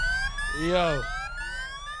Yo,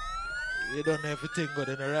 you don't know everything good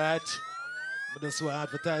in the right. I just want to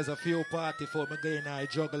advertise a few party for me going out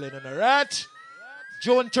juggling in the right.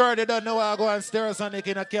 June 3rd, you don't know how I go and stairs and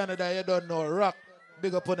in Canada, you don't know rock.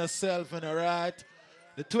 Big up on yourself in the right.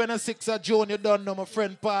 The 26th of June, you don't know my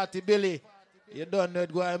friend party, Billy. You don't know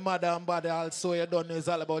it going mad and body also, you don't know it's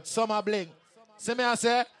all about summer bling. See me I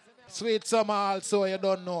say? Sweet summer also, you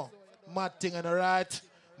don't know. Mad thing in the right.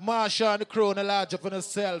 Marsha and the crew, the large up on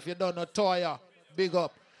yourself, you don't know Toya. Big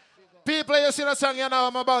up. People, you see the song you know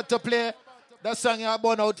I'm about to play? That song you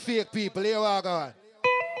burn out fake people. Here we go.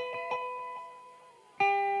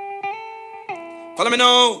 Follow me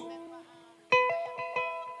now.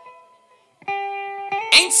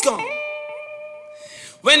 Ain't gone.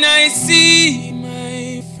 When I see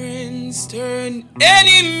my friends turn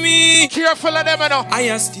enemy, careful of them, you know.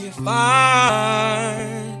 I stay far.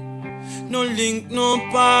 No link, no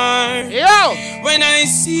part. Yo! When I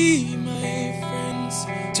see my friends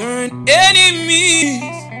turn enemies,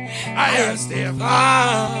 I stay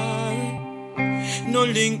far. No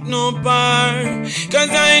link, no bar. Cause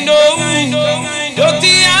I know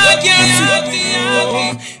dirty heart can't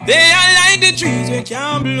sweep. They are like the trees we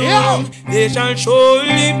can't bloom. Yeah. They shall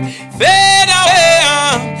surely fade away.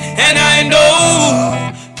 And I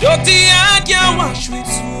know dirty heart can't wash with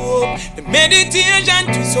soap. The meditation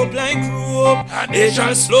twist up like rope. And they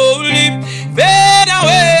shall slowly fade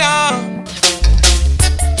away.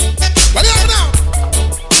 What do you have now?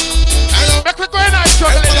 Make me go in and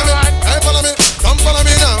struggle in the right. Hey, follow me. Come follow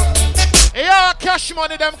me now. Yo,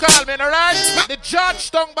 Casshmoney them call me, alright? The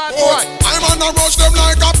Georgetown bad boy. I'm on a rush them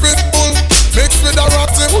like a pit bull. Mixed with a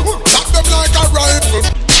ratty. Lock them like a rifle.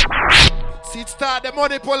 See it start, the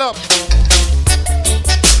money pull up.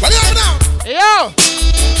 What do you have now? Yo!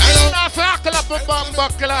 Hello. Now for hackle up my bum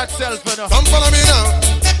buckle itself, you know. Come follow me now.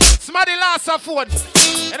 Somebody lost a phone.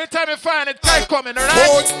 Anytime you find it, try coming, alright?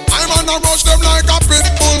 Boy, I'm on a rush them like a pit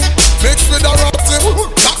bull. Mixed with a ratty.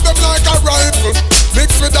 Lock them like a rifle.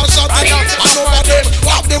 Mixed with a shotty. I know that them.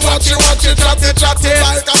 Wap them watch it, chatty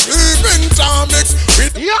like a sleeping jar mix.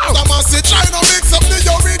 With the massive China mix up the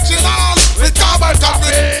original. With carbon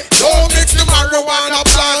coffee. Don't mix the marijuana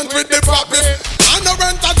plant with the poppy. And the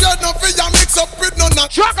rent a dread, no fear mix up with no nut.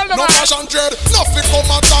 No fashion dread, nothing come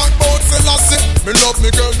and talk about Selassie. Me love me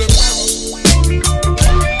girl, them.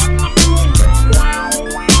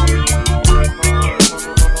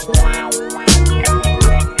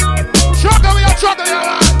 Struggle,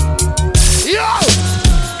 yo!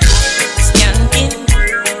 Skanking,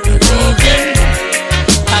 grooving,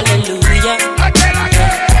 hallelujah.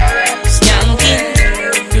 Skanking,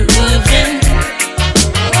 grooving,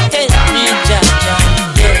 help me, Jaja,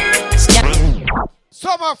 yeah.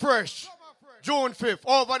 Summer fresh, June 5th,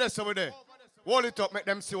 over there, over there. Hold it up, make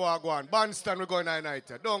them see what I go on. Bandstand, we're going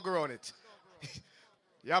night. Don't go on it.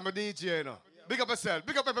 Yeah, I'm a DJ, you know. Big up yourself,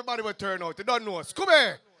 big up everybody will turn out. You don't know us. Come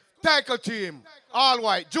here. Tackle team, all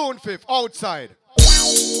white, June 5th, outside.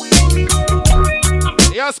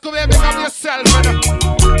 Yes, come here, pick up yourself, man.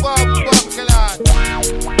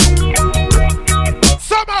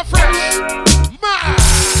 Summer fresh, man.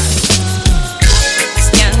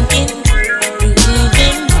 Skanking,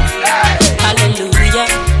 grooving, hallelujah.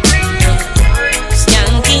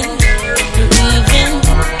 Skanking, grooving,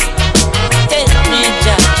 help me,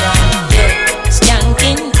 Jaja, yeah.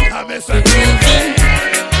 Skanking, grooving.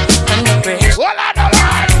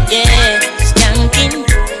 Yeah, skanking.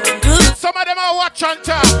 Some of them are watching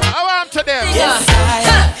talk. I want to them. Yes,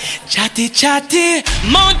 Chatty,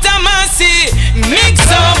 Mount Amasi, mix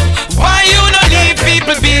up. Why you no leave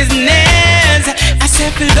people business? I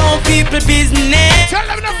said don't people business. Tell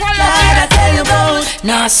them the fire. I tell you about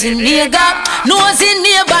nothing nigga. Nothing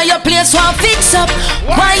nearby your place won't fix up.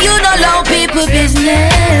 Why you no allow people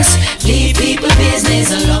business? Leave people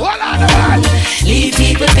business alone. Leave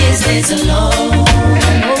people business alone.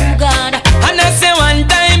 Oh God. And I say one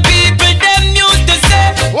time people them used to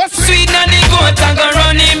say what's sweet and the goat and go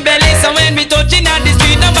run in belly. So when we touching at the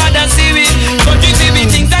street nobody see we. Don't you see we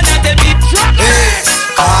things that not the people.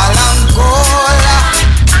 Call Angola.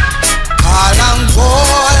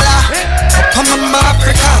 Come on,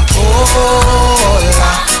 Africa,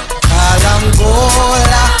 Angola. Call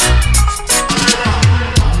Angola.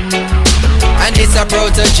 And it's a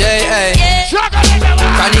protege, eh?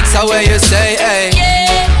 Chronics are where you say, eh?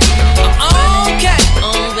 Okay.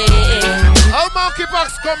 Oh baby. How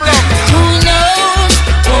monkeypox come along? Who knows?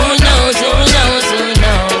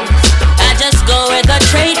 I just go where the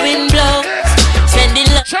trade wind blows. Sending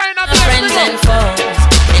love to friends and foes.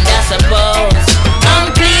 And I suppose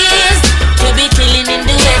I'm pleased to be chilling in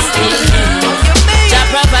the West Indies. To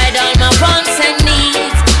provide all my wants and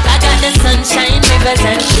needs. I got the cause I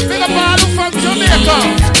should. Big up all from Jamaica.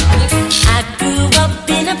 I grew up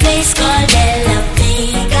in a place called La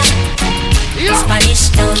Vega. Spanish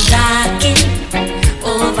town talking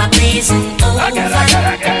over blazing over.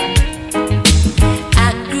 I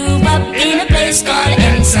grew up in a place called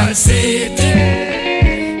Ensign City.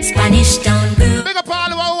 Spanish town grew. Big up all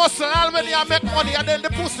who hustle, all when you make money and then the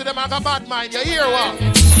pussy them have a bad mind. You hear what?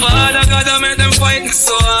 Father God, I make them fighting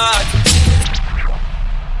so hard.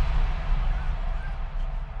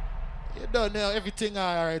 You don't know everything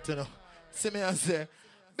alright, you know. See me and say,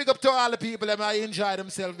 big up to all the people that might enjoy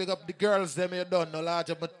themselves. Big up the girls them you don't know, large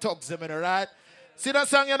up my thugs them, you know, right? See that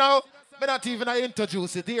song, you know? Me not even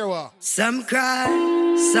introduce it, hear what? Some cry,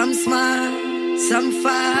 some smile, some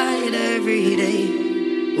fight every day.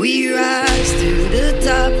 We rise to the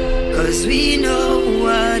top, cause we know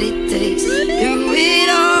what it takes. Through it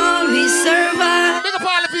all, we survive. Big up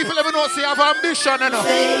all the people that we know say have ambition, you know.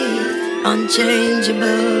 Faith,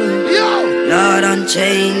 unchangeable. Yo! Lord,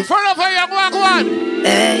 unchanged. Forever you go on.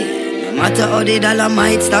 Hey, no matter how the dollar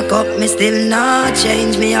might stack up, me still not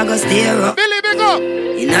change. Me, I go steer up. Billy, big up.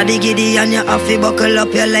 Inna the giddy and you have to buckle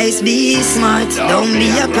up your lace. Be smart, don't be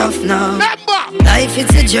a cuff now. Life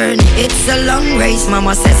it's a journey, it's a long race.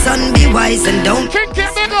 Mama says son be wise and don't King,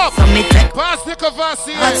 big up. So me take Pass the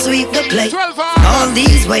Kavasi. hot sweep the plate. 12 hours. All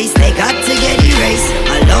these ways they got to get erased.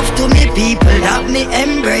 I love to me people that me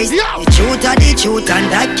embrace. Yo. The truth are the truth and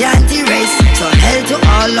that can't erase. So hell to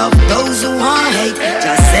all of those who want hate.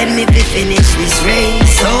 Just send me to finish this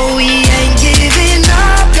race. So we ain't giving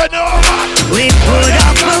up. You know what? We put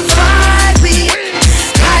up a fight. We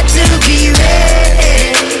got to be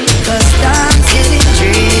ready. Cause time's getting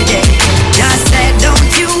tricky. Just said don't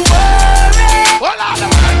you worry.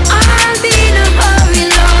 I'll be in a hurry,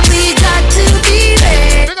 Lord. We got to be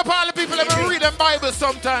ready. Big up all the people that will read them Bible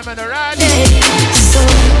sometime, and right? So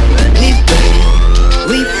we pray,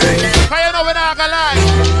 we pray. Cause you know we're not gonna lie.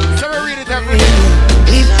 So we read it every day.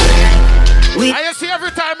 We pray, we And you see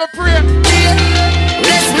every time I pray.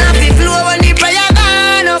 let's not be flow when the prayer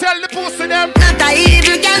gone up. Tell the pussy them. Not a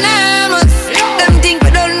evil can harm us. Them think we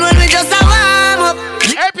don't know we just a warm up.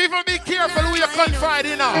 Hey, people, be careful who you confide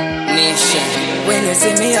in now. Nation, when you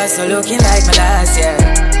see me, also looking like my last year.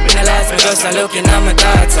 In the last, me just a looking at my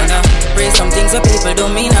thoughts. And I pray some things that people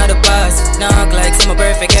don't mean how the past. Now act like some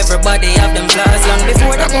perfect, everybody have them flaws. Long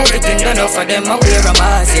before that everything done up for them, I wear a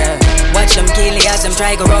mask, yeah. Watch them kill it as them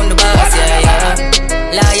try go round the bus, yeah, yeah.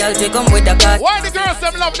 Loyalty come with the cost. Why the girls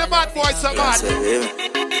them love the bad boys so bad?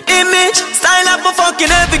 Image, style up for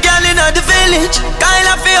fucking every girl in the village. Kyle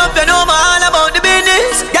up for up, you know me all about the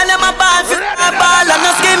business. Girl them a ball for a ball and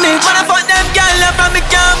no skimmage. When I fuck them girl up from me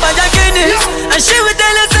camp and your Guinness. And she will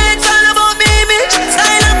tell us it's all about me image.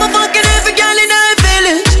 Style up for fucking every girl in the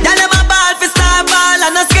village. Girl them a ball for star ball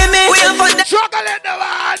and no skimmage. We a fuck them. Chocolate the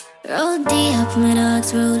man. Roll deep, my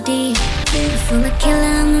dogs roll deep. Full of killer,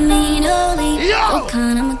 I'm a mean holy. Yo! What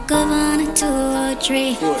kind of a governor, 2 or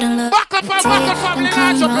 3? Don't look Back up, family,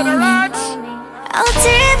 launch up in the rats. I'll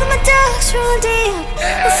deep, my dogs roll deep.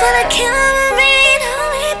 Full of killer, I'm a mean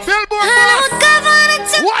holy. Billboard I'm a boss. governor,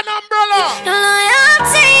 2 One umbrella. no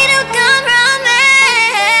loyalty, no come round me.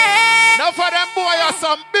 Now for them boy are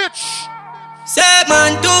some bitch. Say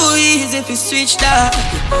man too easy if you switch that.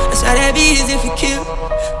 That's why they be easy if you kill.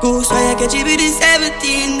 Go so you catch it with the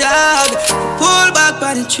 17 dog. Pull back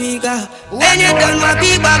on the trigger. When you done my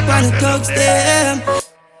be back on the thugs them.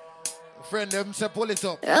 Friend them say pull it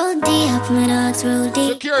up. Roll deep, my dogs roll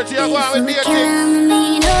deep. Security, I go out with me Full of killer, again. I'm a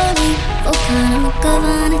mean holy. What kind of a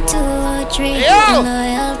governor, 2 or 3? Yo! No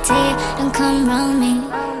loyalty, don't come round me.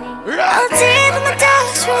 Roll deep, my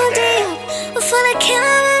dogs roll deep. Full of killer,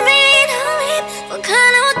 I'm a mean holy. What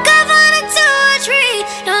kind of a governor, 2 or 3?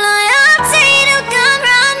 No loyalty, don't come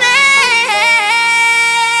round me.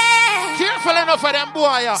 Careful enough for them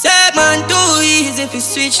boy. Say man too easy if you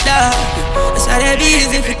switch that. That's why they be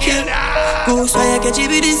easy if you kill. Go so you catch it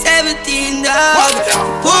with the 17 dog.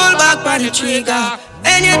 Pull back on the trigger.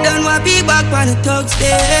 When you done my be back on the thugs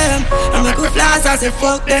them. I'm a good flash I say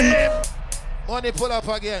fuck them. Money pull up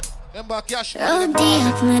again. Remember Roll Casshmoney.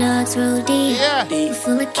 deep, my dogs roll deep. Yeah.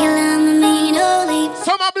 Full of killer, I'm a mean holy.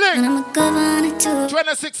 Summer And Bling. I'm a governor, 2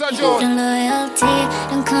 26th of No June. loyalty,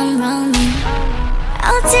 don't come round me.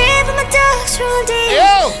 I'll deep, my dogs roll deep.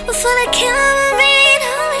 Yo. Full of killer, I'm a mean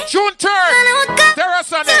holy. June 3rd. And I'm a governor,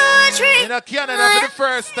 Terrace on 2 it. or 3 In a Canada for the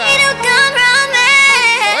first time. Don't come round me.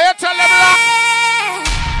 What you tell them, lock?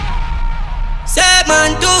 Say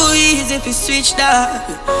man too easy if you switch that.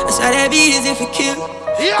 That's why they be easy if you kill.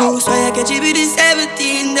 Yo. Go so you catch it with the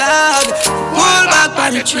 17 dog. Pull back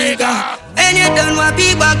on the trigger. When when you're done, what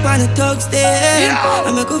be back on the thugs there.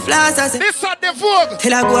 I make a flash, I say, this on the Vogue.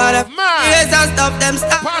 till I go out of years and stop them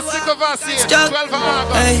stop. Passing of us here, 12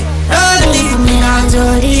 August. Hey, don't leave me on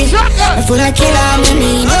Jody. I feel like kill I'm in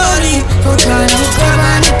me, Jody. Put on the cover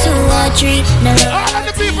on the 2 or 3. All of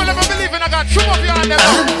the people never believe in I got two of you on them.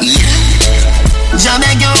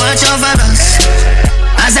 Jamaica, watch over us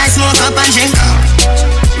as I smoke up and drink up.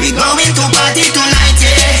 We going to party tonight,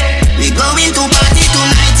 yeah. We going to party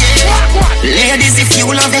tonight, yeah. Ladies, if you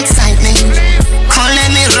love excitement, come let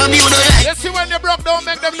me rub you the light. You see when you broke, don't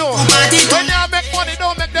make them know. When you make money,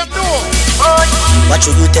 don't make them know. What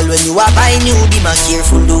should you tell when you are buying new? Be more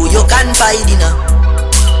careful, do you can buy dinner.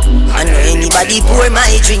 I know anybody pour my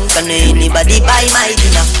drink, I know anybody buy my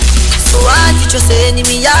dinner. So hard for just say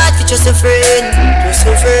enemy, hard for just a friend. Just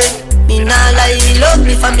a friend. Me nah lie, me love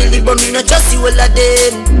me family, but me not just see all of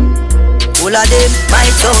them. All of them, my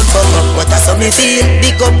town fuck up, but that's how me feel.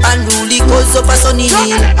 Big up and rule, cause up a sunny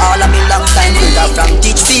hill. All of me long time brother from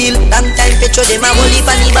Teachfield. Long time petro them a holy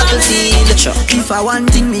funny battlefield. If I want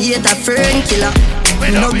thing, me hate a fern killer.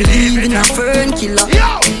 Me no believe in a fern killer.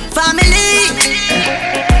 Family,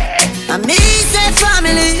 and me say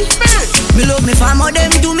family. Me love me fam, how them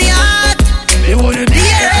do me heart. Me wanna be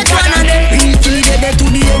a one of them. We kill it to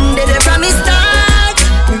the end, they from me start.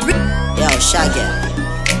 Yo, Shaggy.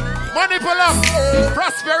 Money pull up,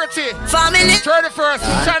 prosperity, Family, 31st,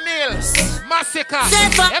 Chanel, Massacre,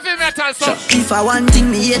 heavy metal song. if I want thing,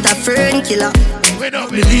 me hate a fern killer. We don't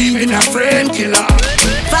believe in a friend killer.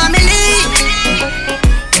 Family,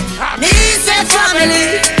 me say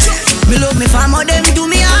family. Me love me fam, how them do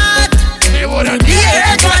me heart. We wanna be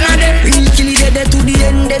a one of them. We kill it to the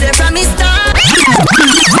end, they from me start.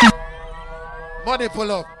 Money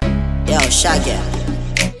pull up. Yo, Shaggy.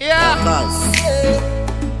 Yeah.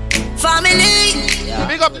 Family.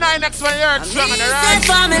 Big up 9X when you're strong on the right.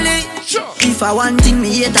 Family. Sure. If I want thing, me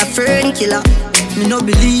hate a fern killer. Me no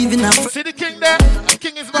believe in a See the king there? The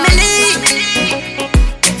king is back. family.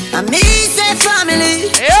 And me say family.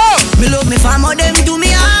 Yo. Me love me fam, how them do me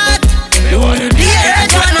heart. We wanna Be a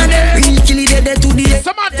one of them. We kill it to the end.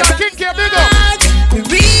 Samantha, king here, big up.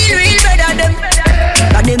 Real better them.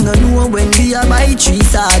 And them no know when we a buy 3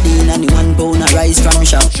 sardine and the 1 pound of rice from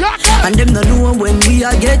shop. And them no know when we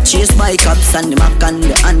a get chased by cops and the mac and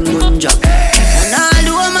the handgun job. And all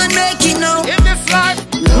the woman make it now. In this life,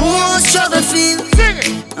 No struggle feel. sing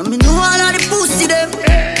it. And me know all of the pussy them.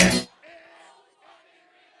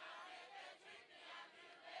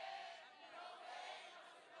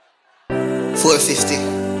 450.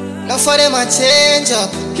 Now for them I change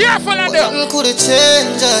up. Careful of them. Nothing could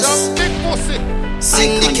change us. Some big pussy.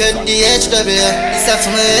 Syndicate the HW. This is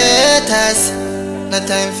for my haters. No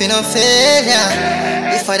time for no failure.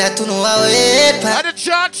 If I that to know I wait And the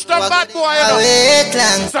church, the bad boy, you I know. wait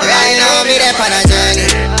long. So Right now me there on a journey.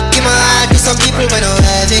 Give my heart to some people when I'm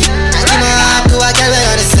heavy. And give my heart to a girl when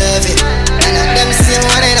I'm deserving. And them same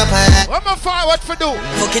one end up high. What am I forward for do?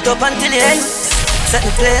 Fuck it up until the end. Set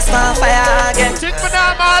the place on fire again. Think me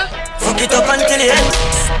normal. Fuck it up until the end.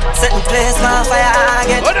 Set the place on fire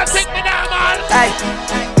again. What do you think me normal? Aye,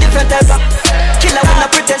 different type of killer when I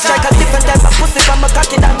pretend strike a different type of pussy from a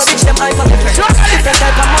cocky that my bitch them eye for different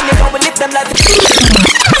type of money how we live them like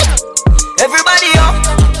everybody up.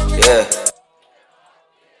 Yeah.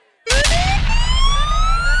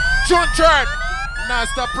 June 3rd. Now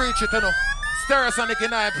stop preaching, you know. Stereosonic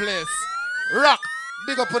in our place. Rock.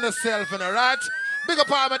 Big up on yourself, you know, right? Big up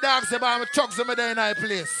all my dogs, about my chucks in my day in our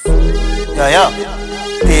place. Yeah.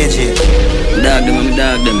 TG. Dog them, I'm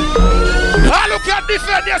dog them. Ah, look at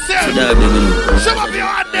defend yourself. Dog them. Show up your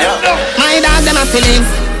hand there, no. My dog them a feeling.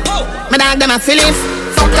 My dog them a feeling.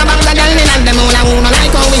 Fuck about the girl and them all a woman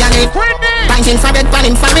like how we a live. Punching for bed, pan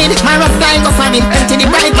him for mid. My rough guy go for him. Empty the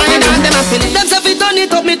bright mind and them a feeling. Them say fi turn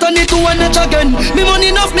it up, me turn it to one notch again. Me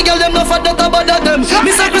money enough, me girl them no for that about them.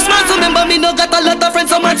 Me say Christmas remember me no got a lot of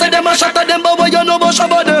friends. Some man say them a shot at them, but boy you know about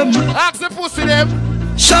shabba them. Ask the pussy them.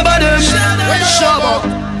 Shabba them. Shabba.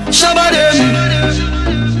 Shabba them.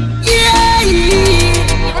 Yeah.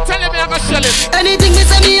 But tell him I go shell him. Anything me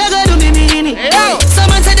say me I go do me mean it. Yo.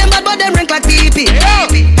 Some man say them bad, but them rank like pee-pee. Yo.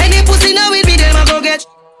 Any pussy now with me, them a go get.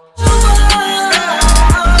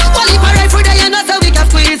 Well, if I ride for the end, that's how we can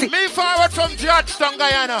squeeze it. Me forward from Georgetown,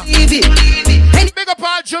 Guyana. Easy. Big up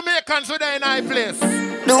all Jamaicans with their in our place.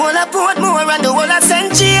 The whole of Portmore and the whole of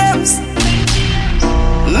St. James.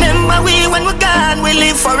 Remember we when we're gone, we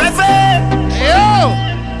live forever. Yo.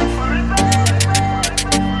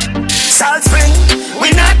 Salt Spring,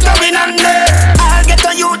 we not going under. I'll get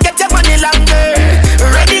on you, get your money longer.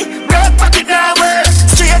 Ready, broke pocket now.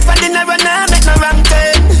 Straight for the never now, make no wrong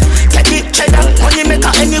turn. Get it cheddar, money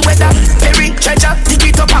maker any weather. Perry,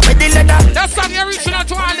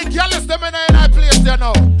 the girls them in a place there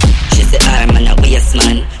now. She say I'm a waste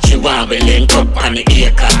man. She want to link up on the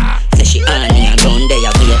acre. Say she on me around there,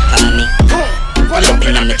 wait for me. Pull up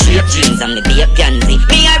in my cheap jeans and the babe Gansy.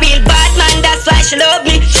 Me a real bad man, that's why she love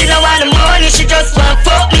me. She don't want the money, she just want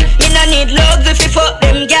fuck me. Me no need love if you fuck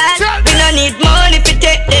them girls. We no need money if you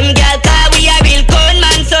take them girls. Cause we a real gun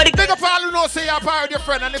man, so the big up all who know say you're part of your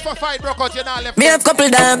friend. And if a fight broke out, you're not left. me have couple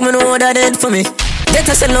dog, me know that dead for me. That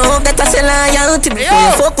I say love, that I say loyalty. Before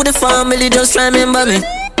you fuck with the family, just remember me.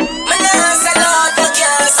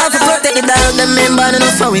 I have to protect the dog, them member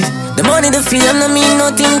enough for it. The money, the fame, no mean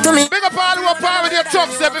nothing to me. Big up all who are part with your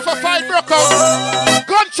thugs there before fight broke out.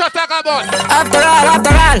 Gunshot I got on. After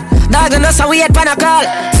all, dog and us a wait pan a call.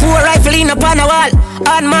 4 rifle in upon a wall.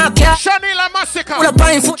 On my car. Shanila Massacre. With a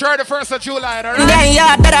pine foot. 31st of July, alright? Then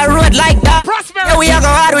yeah, that a road like that. Prosperity. Yeah, we a go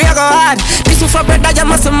hard. This is for bread that you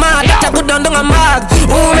must mad. That a good down a mag.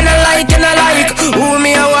 Who me no like, you no like. Who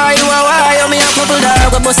me a why, you a why. You me a couple dog,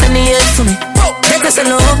 we bust in the head for me. That I say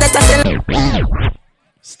love, that I say.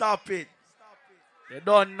 Stop it. They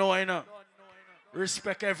don't know, you know.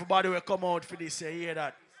 Respect everybody will come out for this, you hear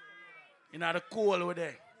that? You know the cool with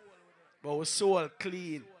there. But we soul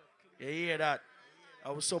clean. You hear that?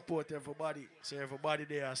 I will support everybody. So everybody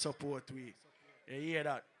there support we. You hear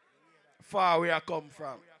that? Far where I come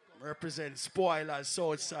from. Represent spoilers,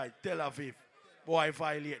 Southside, Tel Aviv. Boy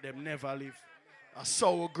violate them, never live. A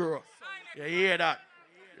sour girl. You hear that?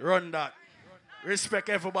 Run that. Respect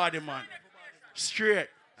everybody, man. Straight.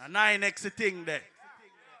 And 9X the thing there.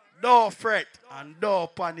 Don't fret and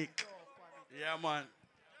don't panic. Yeah, man.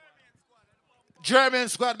 German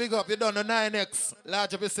squad, big up. You done the 9X.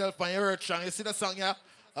 Large up yourself and your earth strong. You see the song, yeah?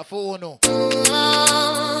 A for no.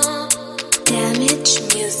 Damage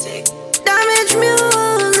music. Damage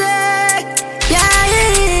music.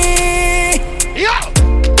 Yeah. Yo!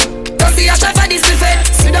 Don't see a shot for this buffet.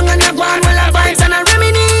 Sit down and go on while I vibes and I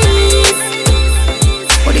reminisce.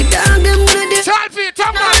 What the dog them gonna do? Child feet,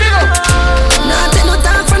 top man, big up. Nah, take no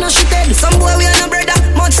talk for no shithead. Some boy we are no brother,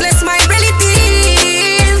 much less my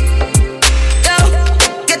relative. Yo,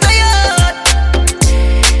 get tired.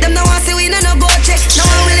 Them no want see we no go check. No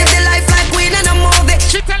one will live the life like we no movie.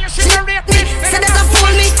 She tell you she no rape me. Say that I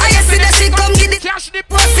fool me. I see that she come get the Cash the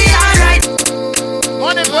pussy. Alright.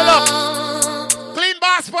 Money pull up. Clean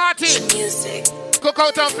Bass Party. Music.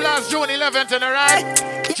 Cookout and Flash, June 11th, and alright?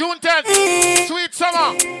 June 10th, Sweet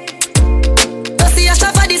Summer. Don't see a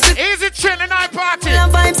shot for this. Easy chill in our party.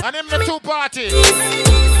 And him the 2 parties.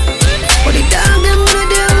 What the dog them gonna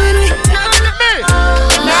do with me? Me.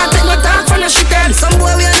 Nah, take no talk for no shithead. Some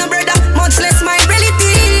boy we are no brother, much less my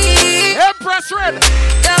relative. Empress Red.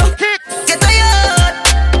 Yo, Kick. get tired.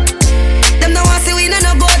 Them no want see we no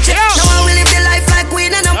go check. No one will live the life like we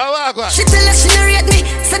no. She tell us she no rate me,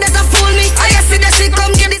 so that I fool me. I see that she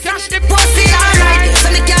come get it, cash the pussy. Alright, so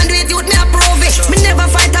me can't do it, youth me approve it. Me never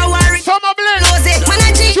fight a war. Summer Blend. Close it. Man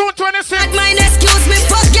I G. June 26th. Mine excuse me.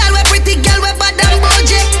 Fuck girl, we pretty girl, we bad and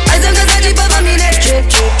bougie. As long as I drip over me neck. Drip.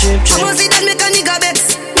 I must see that make a nigga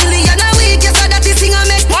vex. Million a week, yes, so that this thing I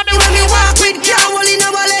make. When me walk with girl, all in a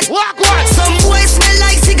wallet. Walk what? Some boys smell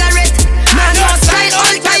like cigarette. Man, no style,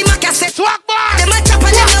 all time a cassette. Swag bar. Them a chop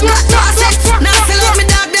and them no got closet. Now sell out me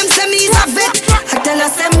dog, them say me is a vet. I tell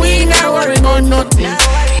us them we ain't worry about nothing.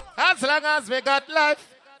 As long as we got life.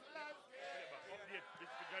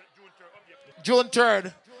 June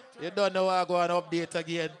 3rd. You don't know I go and update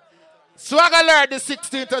again. Swag Alert the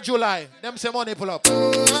 16th of July. Them say money pull up.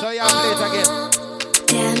 So you have to play it again.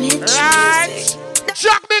 Damage Right. music.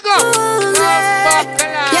 Chuck big up.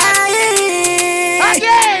 Yeah.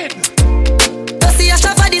 Again. Don't see a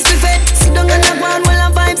shot for this buffet. Sit down and go on while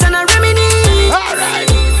I vibes and I reminisce. Alright.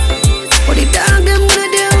 What the dog them gonna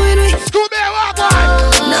do with me? Scooby, walk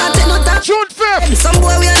on. Nah, take no talk. June 5th. Some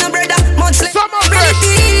boy we are no brother, much less Summer fresh.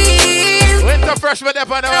 relative. Winter freshman up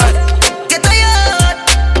on the one. Get tired.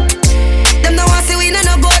 Them no want see we no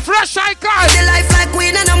go. Fresh icon. The life like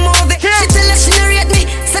we no movie. Yeah. She tell us she no rate me,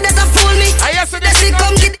 so that I fool me. I hear That she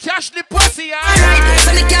come get cash the pussy. alright.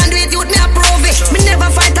 So me can't do it, youth me approve it. Me never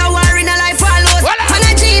fight a war in a life follows. Voila. Man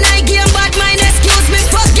I G and I game bad mind, excuse me.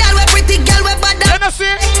 Fuck girl, we pretty girl, we bad. You know see?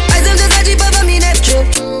 I don't just a jeep over me neck.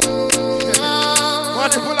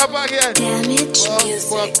 Want to pull up again? Damage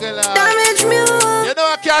music. Damage music. You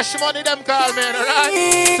know cash money them call me,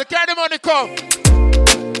 alright? So carry the money come.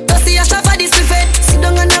 Don't see a shot for this buffet. Sit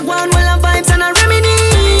down and go on while I vibes and I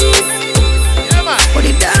reminisce. Yeah man. What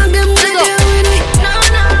the dog them gonna do with me?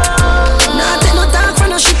 Nah, take no talk for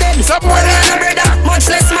no shithead. Some Boy, we are no brother, much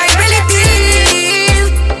less my relative.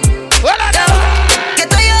 Well I Yo, know. get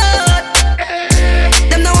tired.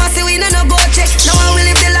 Them no want see we no go check. No one will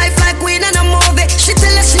live the life like we no movie. She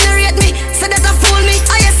tell us she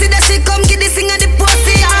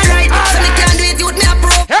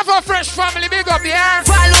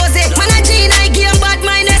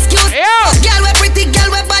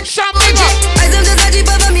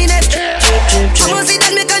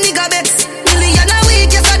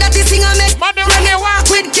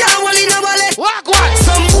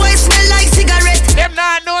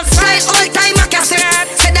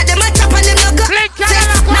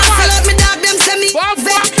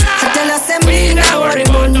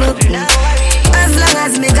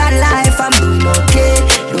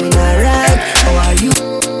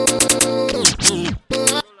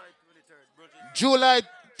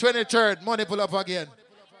 23rd, money pull up again.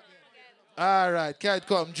 All right, can't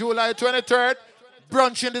come. July 23rd,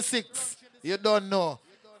 brunch in the 6th. You don't know.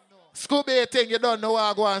 Scooby thing, you don't know what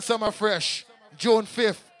I go on. Summer Fresh. June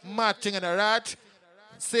 5th, mad thing in the rat.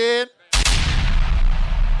 Saying.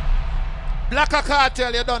 Black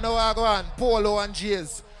Cartel, you don't know what I go on. Polo and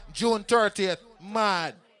J's. June 30th,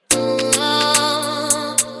 mad.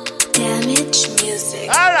 Damage music.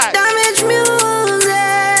 All right. Damage music.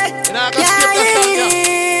 You know, skip the song,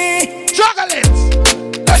 juggle it.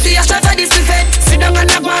 See a shot for this event. Sit down and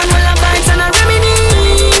knock one while I'm bites and I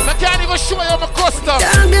reminisce. I can't even show you my custom.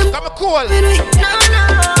 I'm cool. No.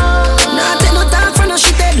 Not take no talk for no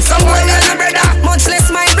shit. Some boy got no brother, much less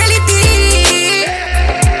my relative.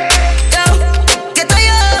 Yo, get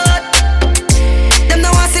tired. Them no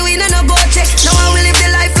want see we no go check. Now I will live the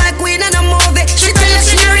life like we no movie. She tell us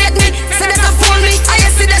she rate me, so that I fool me. I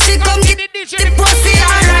see that she come get the pussy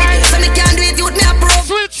alright. So me can't do it, youth me approve.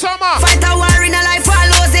 Sweet summer. Fight a war in a life,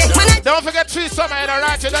 follows it. Don't forget 3 summer in a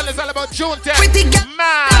right. You done this all about June 10th. Pretty girl,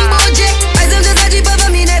 man. I don't just a jeep over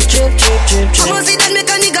me neck. Trip. I'm gonna see that make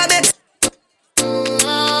a nigga bet.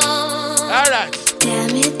 All right.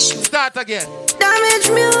 Damage. Start again. Damage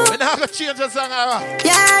music. We're not gonna change the song.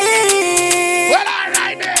 Yeah. Well, all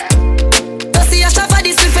right then. See a shot for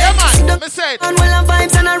this buffet. Yeah, man. Me say it. And while I'm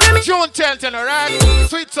vibes and I remix. June 10th, all right.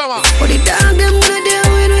 Sweet summer. But the dog them wanna deal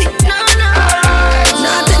with me. No.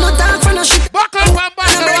 Not take no talk for no shit. Buckle up and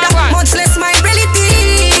buckle up. Much less my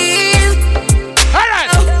relative. All right.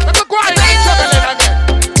 Let me go ahead and juggle it again.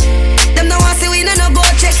 Them no want see we no go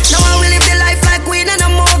check. Now I will live the life like we no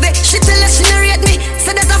movie. She tell us she narrate me, so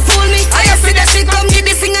that I fool me. I see that she come get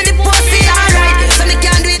the thing and the pussy alright. So me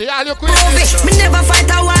can't do it. Me never fight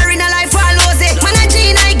a war in a life all lose it. Man a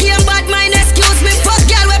Gene I game bad mind excuse me. Fuck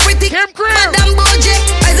girl we pretty. Madam Boje.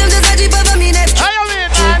 I don't just a jeep over me neck. How you mean,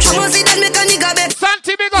 man? I must see that make a nigga bet.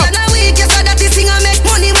 Santi big up. And a week you saw that this thing I make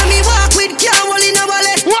money when me walk with can't hold in a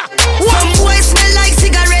wallet. Some boys smell like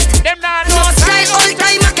cigarette. Them not no style all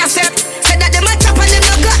time a cassette. Said that them a chop and them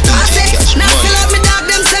no got no asset. Now fill up me dog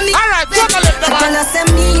them send me. Alright, juggle it. Tell us them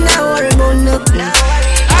me now worry about nothing.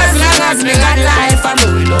 As long as me got life I'm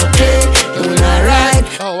doing okay. Doing alright.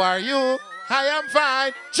 How are you? I am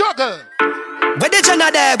fine. Juggle. Where the Jenna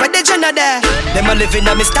there? Them a living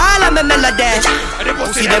on me style and me melody.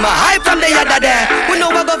 See them a hype from the yada there. We know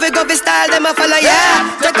what govy style, them a follow, yeah.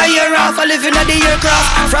 Take a year off, a living on the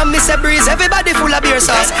aircraft. From Mr. Breeze, everybody full of beer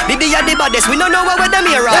sauce. The baddest, we don't know what them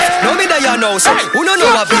here off. No me that you know, so who don't know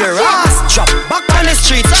what beer ass. Chop back on the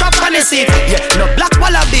street, chop on the seat. Yeah, no black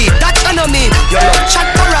wallaby, that I know me. You love chat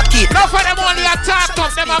for rocket. No for them only attack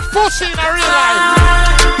us, them a pussy in a real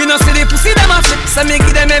life. You know see the pussy them a flip, so me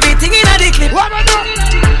give them everything in a the clip. What I do?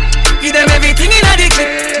 Give them everything in a the clip.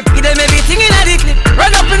 Give them everything in a the clip. Run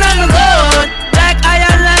up and on the road like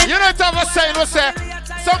iron line. You know what I'm saying? We say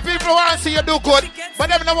some people want to see you do good, but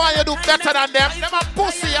them don't want you do better than them. Them a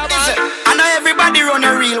pussy, man. I know everybody run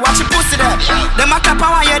a reel. Watch your pussy there. Them a clap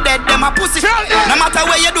while you're dead. Them a pussy. No matter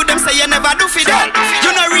where you do, them say you never do for that.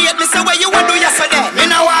 You know rate me, say where you want do yesterday. Me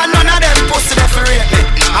no want none of them pussy there for rate me.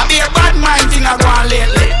 I be a bad mind thing I go on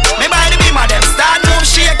lately. Me by the beam of them start move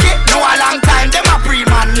shake it. No a long time, them a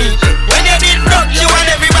pre-man neatly. When you did broke, you and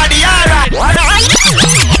everybody alright.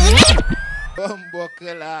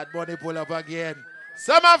 Bumbuckle hard, money pull up again.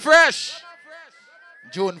 Summer Fresh.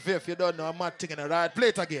 June 5th, you don't know, I'm not thinking alright. Play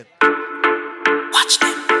it again. Watch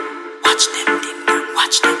them,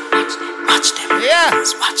 yeah.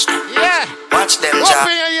 Watch them. Yeah. Watch them,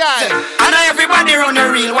 open your eye. I know everybody run a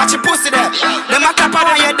reel. Watch your pussy there. Them a clap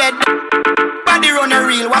while you're dead. Everybody run a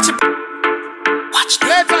reel. Watch your. Watch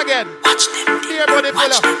them. Play it again. Watch them. Here, money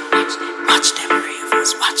pull up. Watch them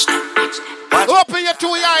ravers. Watch them. Open your 2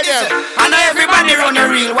 eye there. I know everybody run a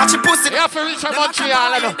reel. Watch your pussy. You have to reach from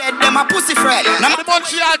Montreal, I know. Them a pussy friend. Now the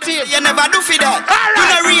Montreal team. You never do for that. You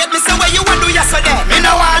know rate me, say where you want do yesterday. Me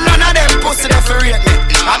no want none of them pussy there for rate me.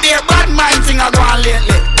 I be a bad mind thing I go on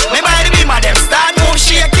lately. Me by the beam of them start move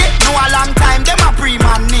shake it. No a long time, them a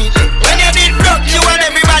pre-man neatly. When you did broke, you and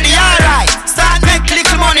everybody alright. Start make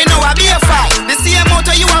little money, now I be a fight. The same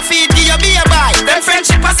motor you a feed, give you be a buy. Them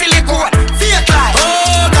friendship a silicone, fake life.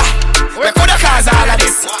 Oh God. We coulda cause all of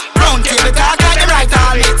this. Round table talk like them right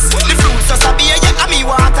all hits. The fruits just a beer, yeah, and me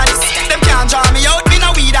water this. Them can't draw me out, me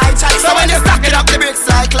no weed I chalice. So when you stack it up, the bricks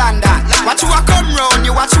like London. Watch you a come round,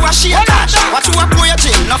 you watch you a shake on. Watch you a pour your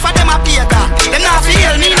chin, enough of them a pay gun. Them not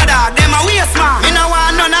feel me no dog, them a waste man. Me no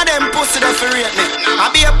want none of them pussy that for rate me. I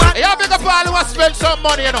be a bad. You big up all who a spend some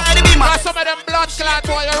money, you know. Cause some of them blood clot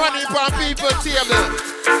while you're running from people's table.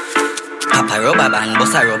 Papa rubber band,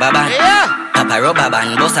 bossa rubber band. Yeah. Papa rubber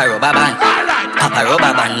band, bossa rubber band. Papa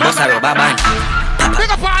rubber band, bossa rubber band. Big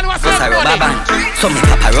up all What's a rubber band? So me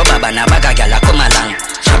papa rubber band, a bag a gal a come along.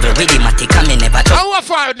 Travel with the matic and me never talk.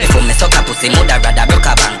 Before me suck a pussy, mother rather broke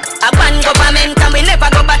a bank. A ban government and we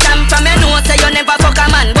never go batam. From your nose say you never fuck a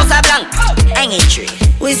man, bust a blank. Hang it tree.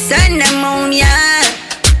 We send them on ya.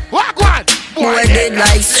 What one? Boy dead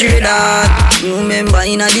like straight dog. You remember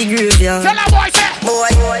in a the graveyard. Tell a boy say.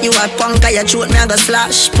 Boy, you a punk, I throat me a go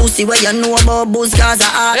slash. Pussy where you know about booze cause a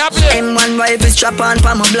ash. M1 rifle strap on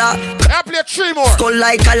for my block. I play 3 more. Skull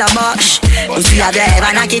like calabash. You see have you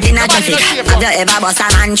ever knock it in a traffic? Have you ever bust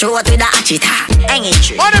a man throat with a hatchet? Hang it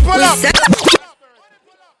tree. Money pull up.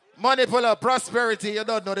 Money pull up. Prosperity. You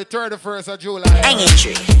don't know the 31st of July. Hang it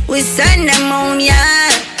tree. We send them on ya.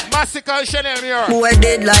 Massacre and Chanel mirror. Boy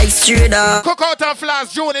dead like straight up. Cook out and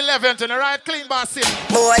flash June 11th and the right clean bar city.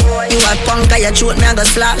 Boy, you a punk, I throat me a go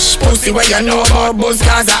slash. Pussy where you know about buzz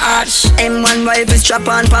cause a ash. M1 rifle strap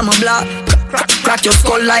on for my block. Crack your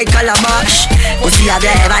skull like calabash. Pussy have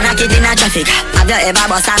you ever knock it in a traffic? Have you ever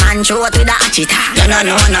bust a man throat with a hatchet? You don't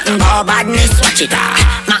know nothing about badness, watch it.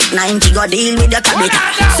 Mac 90 go deal with your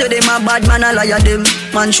cabita. Say them a bad man, I liar them.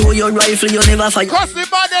 Man show your rifle, you never fight. Cause the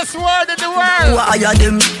baddest word in the world. Who are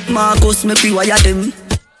them? Marcus, me pre-wire them.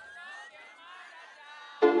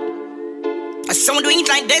 Some do it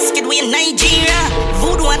like this, kid, we in Nigeria.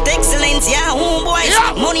 Voodoo and excellence, yeah, homeboys.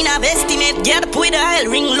 Yeah. Money na estimate, get up with the oil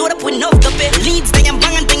ring, load up with enough to pay. Leads, they am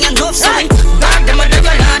bang and they enough sign. Dog, them a dig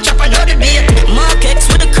a lunch up another bait. Mark X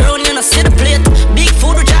with the crown, you know, see the plate. Big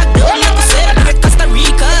food, jack, don't like to celebrate. Costa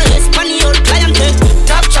Rica, Espanol, clientele.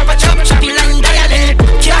 Top chopper, choppy line, dialect.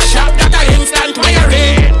 Cash up, that a instant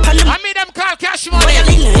wiring. I made them call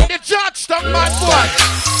Casshmoney. The judge, the bad boy.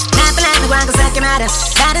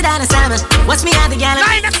 Watch me have the gallon.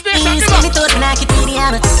 Skinny toes and I can eat the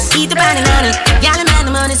hammer. Eat the banana. Gallon man,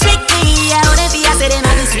 the money strictly out. If I said it,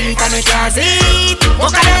 I'm sweet, I'm a classy.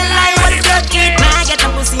 Walk out the line, what it's good, kid. Man, get the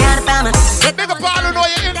pussy out of farmer. Big up all who know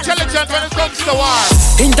you're intelligent when it comes to war.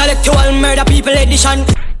 Intellectual murder people edition.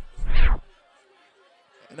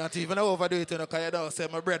 Not even overdo it, you know, because you don't say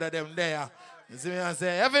my brother them there. You see me I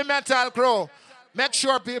say, every metal crew, make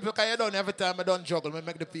sure people, because you don't every time I don't juggle, I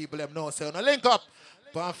make the people them know. So, you link up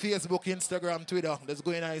on Facebook, Instagram, Twitter. Just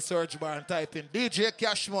go in a search bar and type in DJ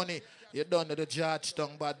Casshmoney. You done to the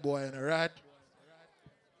Georgetown bad boy, right?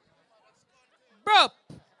 Bup.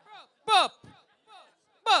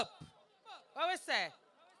 What we say?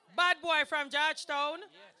 Bad boy from Georgetown.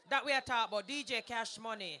 That we are talking about. DJ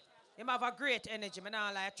Casshmoney. Him have a great energy. Me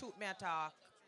not lie, truth me a talk.